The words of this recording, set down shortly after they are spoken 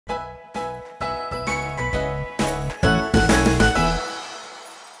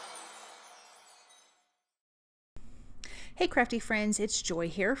Hey crafty friends, it's Joy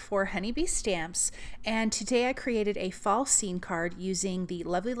here for Honeybee Stamps, and today I created a fall scene card using the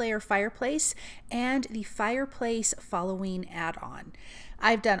Lovely Layer Fireplace and the Fireplace Falloween add-on.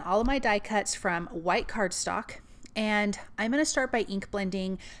 I've done all of my die cuts from white cardstock, and I'm going to start by ink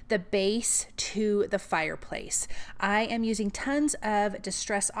blending the base to the fireplace. I am using tons of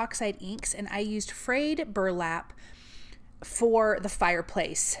Distress Oxide inks, and I used frayed burlap for the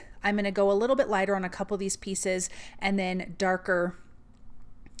fireplace. I'm going to go a little bit lighter on a couple of these pieces and then darker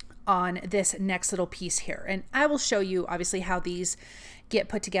on this next little piece here. And I will show you obviously how these get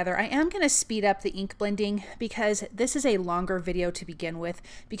put together. I am going to speed up the ink blending because this is a longer video to begin with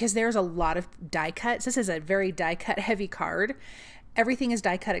because there's a lot of die cuts. This is a very die cut heavy card. Everything is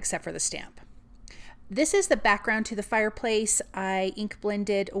die cut except for the stamp. This is the background to the fireplace. I ink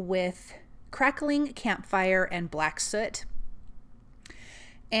blended with Crackling Campfire and Black Soot.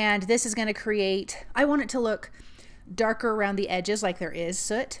 And this is going to create, I want it to look darker around the edges like there is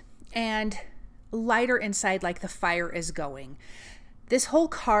soot and lighter inside like the fire is going. This whole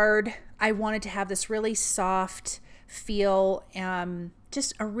card, I wanted to have this really soft feel,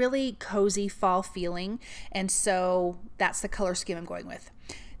 just a really cozy fall feeling. And so that's the color scheme I'm going with.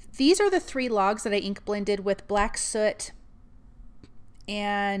 These are the 3 logs that I ink blended with Black Soot,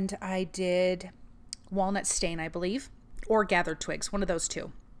 and I did Walnut Stain, I believe, or Gathered Twigs, one of those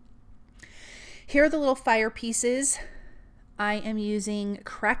two. Here are the little fire pieces. I am using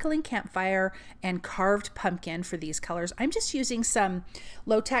Crackling Campfire and Carved Pumpkin for these colors. I'm just using some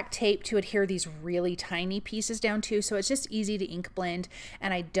low-tack tape to adhere these really tiny pieces down to, so it's just easy to ink blend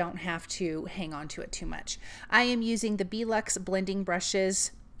and I don't have to hang on to it too much. I am using the Beeluxe blending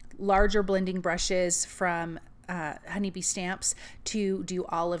brushes, larger blending brushes from Honeybee Stamps to do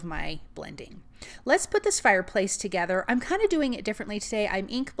all of my blending. Let's put this fireplace together. I'm kind of doing it differently today. I'm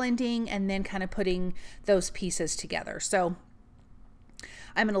ink blending and then kind of putting those pieces together. So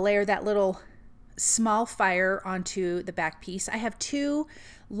I'm going to layer that little small fire onto the back piece. I have 2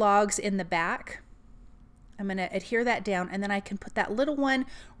 logs in the back. I'm going to adhere that down and then I can put that little one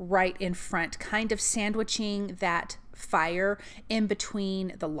right in front, kind of sandwiching that fire in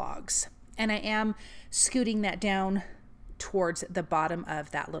between the logs. And I am scooting that down towards the bottom of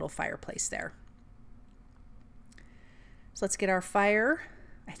that little fireplace there. So let's get our fire.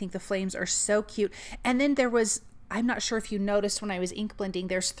 I think the flames are so cute. And then there was, I'm not sure if you noticed when I was ink blending,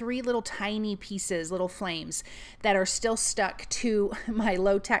 there's 3 little tiny pieces, little flames that are still stuck to my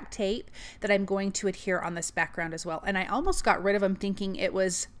low-tack tape that I'm going to adhere on this background as well. And I almost got rid of them thinking it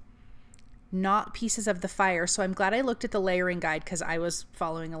was not pieces of the fire. So I'm glad I looked at the layering guide because I was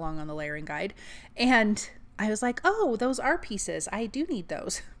following along on the layering guide. And I was like, oh, those are pieces. I do need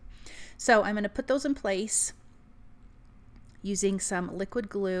those. So I'm going to put those in place using some liquid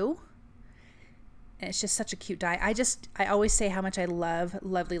glue. And it's just such a cute die. I always say how much I love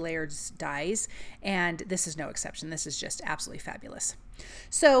Lovely Layers dies, and this is no exception. This is just absolutely fabulous.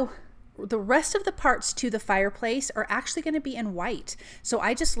 So the rest of the parts to the fireplace are actually going to be in white. So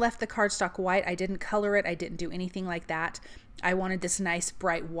I just left the cardstock white. I didn't color it. I didn't do anything like that. I wanted this nice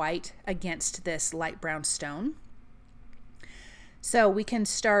bright white against this light brown stone. So we can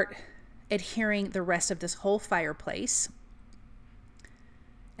start adhering the rest of this whole fireplace.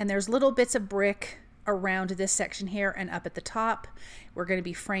 And there's little bits of brick around this section here and up at the top. We're going to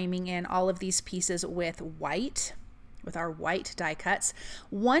be framing in all of these pieces with white, with our white die cuts.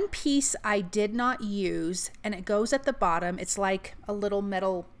 One piece I did not use, and it goes at the bottom. It's like a little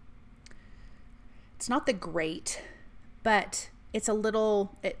metal, it's not the grate, but it's a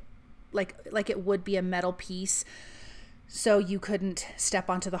little, like it would be a metal piece, so you couldn't step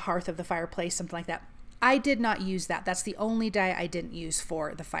onto the hearth of the fireplace, something like that. I did not use that. That's the only die I didn't use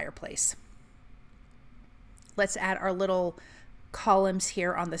for the fireplace. Let's add our little columns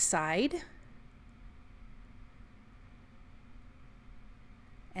here on the side.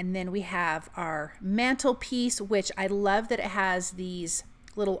 And then we have our mantelpiece, which I love that it has these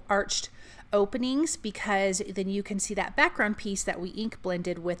little arched openings because then you can see that background piece that we ink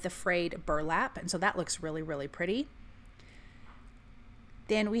blended with the frayed burlap. And so that looks really, really pretty.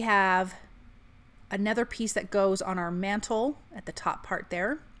 Then we have another piece that goes on our mantle at the top part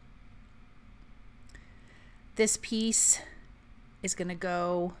there. This piece is going to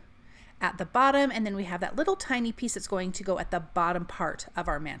go at the bottom, and then we have that little tiny piece that's going to go at the bottom part of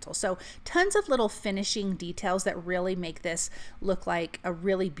our mantle. So tons of little finishing details that really make this look like a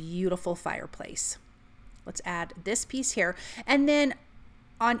really beautiful fireplace. Let's add this piece here, and then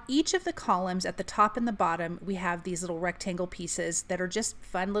on each of the columns at the top and the bottom, we have these little rectangle pieces that are just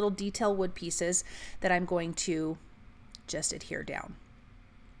fun little detail wood pieces that I'm going to just adhere down.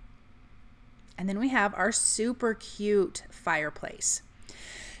 And then we have our super cute fireplace.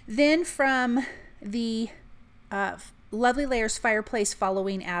 Then from the Lovely Layers Fireplace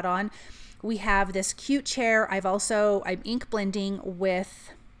Falloween add-on, we have this cute chair. I'm ink blending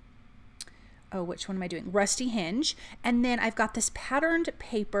with, oh, which one am I doing? Rusty Hinge. And then I've got this patterned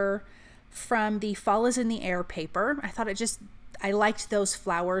paper from the Fall is in the Air paper. I liked those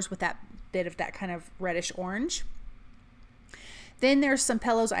flowers with that bit of that kind of reddish orange. Then there's some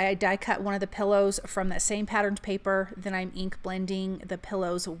pillows. I die cut one of the pillows from that same patterned paper. Then I'm ink blending the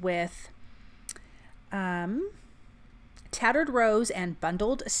pillows with Tattered Rose and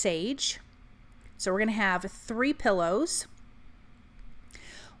Bundled Sage. So we're going to have 3 pillows.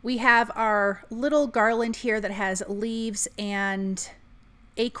 We have our little garland here that has leaves and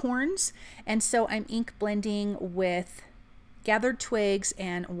acorns. And so I'm ink blending with Gathered Twigs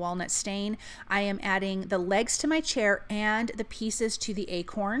and Walnut Stain. I am adding the legs to my chair and the pieces to the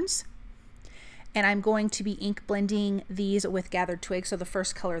acorns. And I'm going to be ink blending these with Gathered Twigs. So the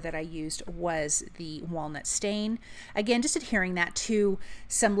first color that I used was the Walnut Stain. Again, just adhering that to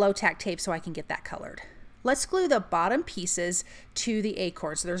some low tack tape so I can get that colored. Let's glue the bottom pieces to the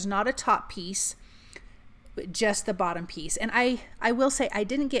acorns. So there's not a top piece, just the bottom piece. And I will say I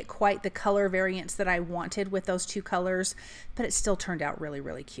didn't get quite the color variance that I wanted with those 2 colors, but it still turned out really,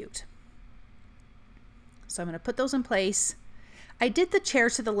 really cute. So I'm going to put those in place. I did the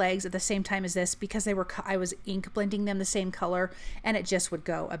chairs to the legs at the same time as this because I was ink blending them the same color and it just would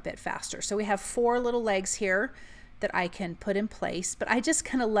go a bit faster. So we have 4 little legs here that I can put in place, but I just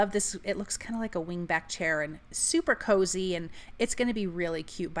kind of love this. It looks kind of like a wingback chair and super cozy, and it's going to be really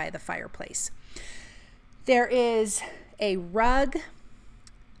cute by the fireplace. There is a rug.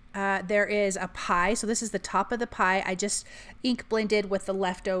 There is a pie. So this is the top of the pie. I just ink blended with the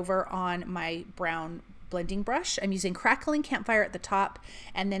leftover on my brown blending brush. I'm using Crackling Campfire at the top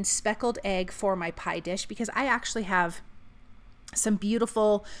and then Speckled Egg for my pie dish because I actually have some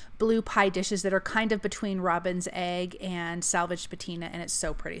beautiful blue pie dishes that are kind of between Robin's Egg and Salvaged Patina, and it's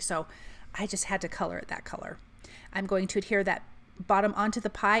so pretty. So I just had to color it that color. I'm going to adhere that bottom onto the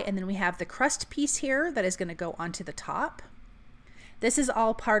pie, and then we have the crust piece here that is going to go onto the top. This is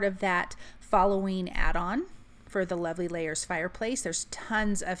all part of that Falloween add-on for the Lovely Layers Fireplace. There's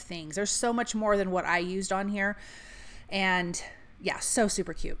tons of things. There's so much more than what I used on here, and yeah, so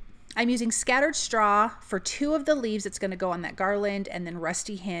super cute. I'm using Scattered Straw for 2 of the leaves that's going to go on that garland, and then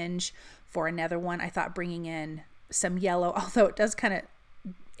Rusty Hinge for another one. I thought bringing in some yellow, although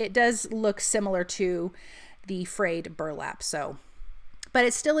it does look similar to the frayed burlap, so, but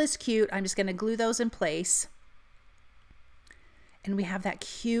it still is cute. I'm just going to glue those in place, and we have that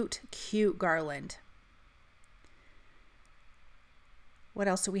cute garland. What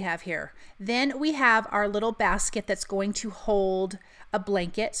else do we have here? Then we have our little basket that's going to hold a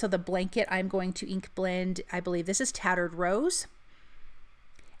blanket. So the blanket I'm going to ink blend, I believe this is Tattered Rose.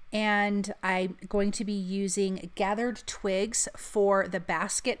 And I'm going to be using Gathered Twigs for the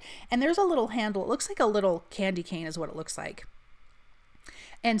basket. And there's a little handle. It looks like a little candy cane is what it looks like.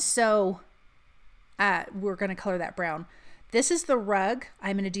 And so we're going to color that brown. This is the rug.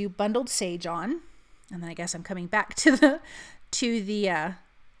 I'm going to do Bundled Sage on. And then I guess I'm coming back to the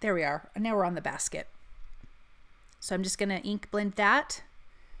there we are. Now we're on the basket. So I'm just going to ink blend that.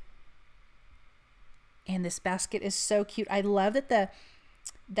 And this basket is so cute. I love that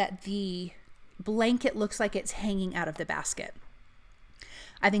the blanket looks like it's hanging out of the basket.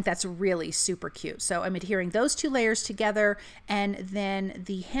 I think that's really super cute. So I'm adhering those 2 layers together, and then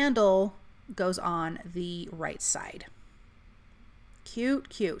the handle goes on the right side.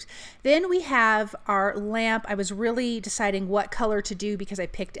 Cute. Then we have our lamp. I was really deciding what color to do because I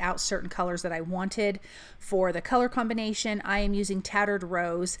picked out certain colors that I wanted for the color combination. I am using Tattered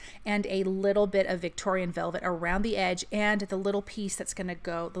Rose and a little bit of Victorian Velvet around the edge, and the little piece that's going to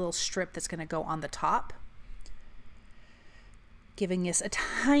go, the little strip that's going to go on the top, giving us a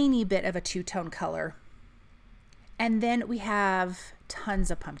tiny bit of a 2-tone color. And then we have tons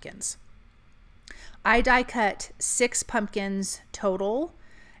of pumpkins. I die cut 6 pumpkins total,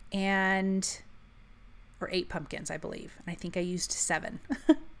 or 8 pumpkins, I believe. And I think I used 7.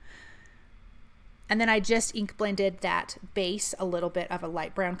 And then I just ink blended that base, a little bit of a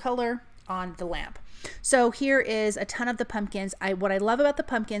light brown color on the lamp. So here is a ton of the pumpkins. What I love about the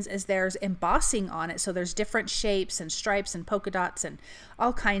pumpkins is there's embossing on it. So there's different shapes and stripes and polka dots and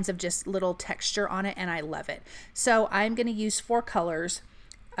all kinds of just little texture on it. And I love it. So I'm going to use 4 colors.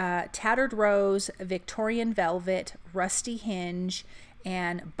 Tattered Rose, Victorian Velvet, Rusty Hinge,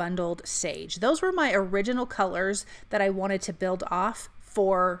 and Bundled Sage. Those were my original colors that I wanted to build off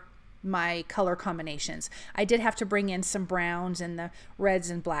for my color combinations. I did have to bring in some browns and the reds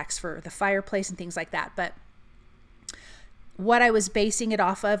and blacks for the fireplace and things like that, but what I was basing it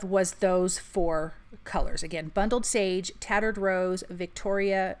off of was those 4 colors. Again, bundled sage, tattered rose,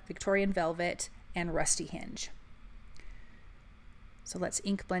 Victorian velvet, and rusty hinge. So let's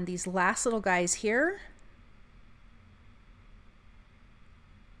ink blend these last little guys here.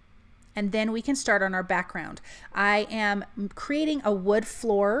 And then we can start on our background. I am creating a wood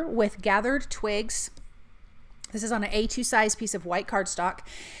floor with gathered twigs. This is on an A2 size piece of white cardstock.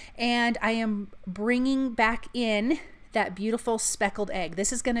 And I am bringing back in that beautiful speckled egg.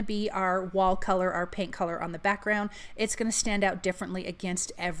 This is going to be our wall color, our paint color on the background. It's going to stand out differently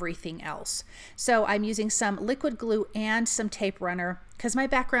against everything else. So I'm using some liquid glue and some tape runner because my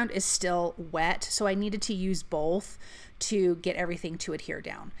background is still wet, so I needed to use both to get everything to adhere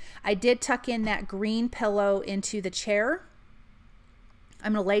down. I did tuck in that green pillow into the chair.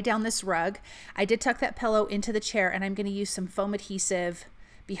 I'm going to lay down this rug. I did tuck that pillow into the chair, and I'm going to use some foam adhesive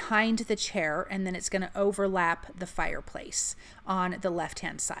behind the chair, and then it's going to overlap the fireplace on the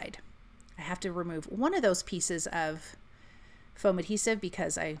left-hand side. I have to remove one of those pieces of foam adhesive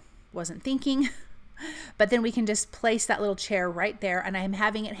because I wasn't thinking, but then we can just place that little chair right there, and I'm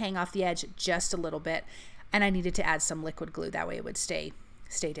having it hang off the edge just a little bit, and I needed to add some liquid glue. That way it would stay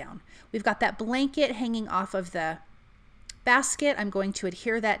down. We've got that blanket hanging off of the basket. I'm going to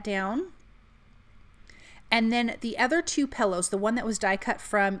adhere that down. And then the other 2 pillows, the one that was die cut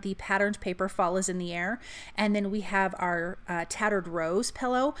from the patterned paper, Fall is in the Air, and then we have our tattered rose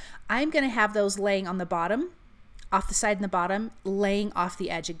pillow. I'm going to have those laying on the bottom, off the side and the bottom, laying off the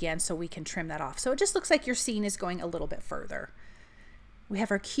edge again so we can trim that off. So it just looks like your scene is going a little bit further. We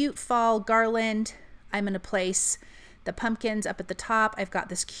have our cute fall garland. I'm going to place the pumpkins up at the top. I've got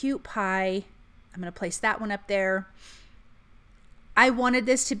this cute pie. I'm going to place that one up there. I wanted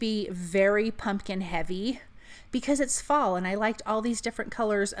this to be very pumpkin heavy because it's fall, and I liked all these different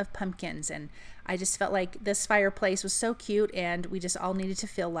colors of pumpkins, and I just felt like this fireplace was so cute, and we just all needed to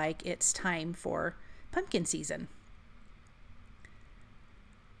feel like it's time for pumpkin season.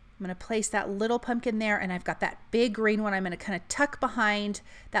 I'm going to place that little pumpkin there, and I've got that big green one I'm going to kind of tuck behind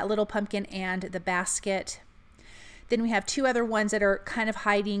that little pumpkin and the basket. Then we have 2 other ones that are kind of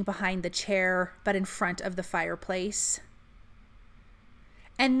hiding behind the chair but in front of the fireplace.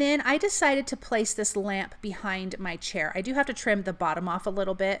 And then I decided to place this lamp behind my chair. I do have to trim the bottom off a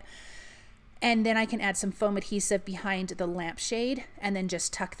little bit, and then I can add some foam adhesive behind the lampshade and then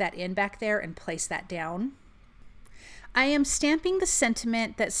just tuck that in back there and place that down. I am stamping the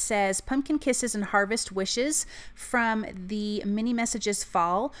sentiment that says Pumpkin Kisses and Harvest Wishes from the Mini Messages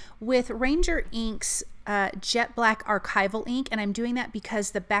Fall with Ranger Ink's Jet Black Archival ink, and I'm doing that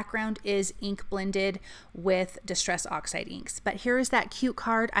because the background is ink blended with Distress Oxide inks. But here is that cute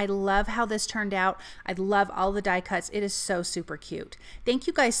card. I love how this turned out. I love all the die cuts. It is so super cute. Thank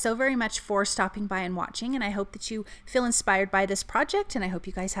you guys so very much for stopping by and watching, and I hope that you feel inspired by this project, and I hope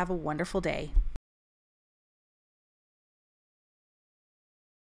you guys have a wonderful day.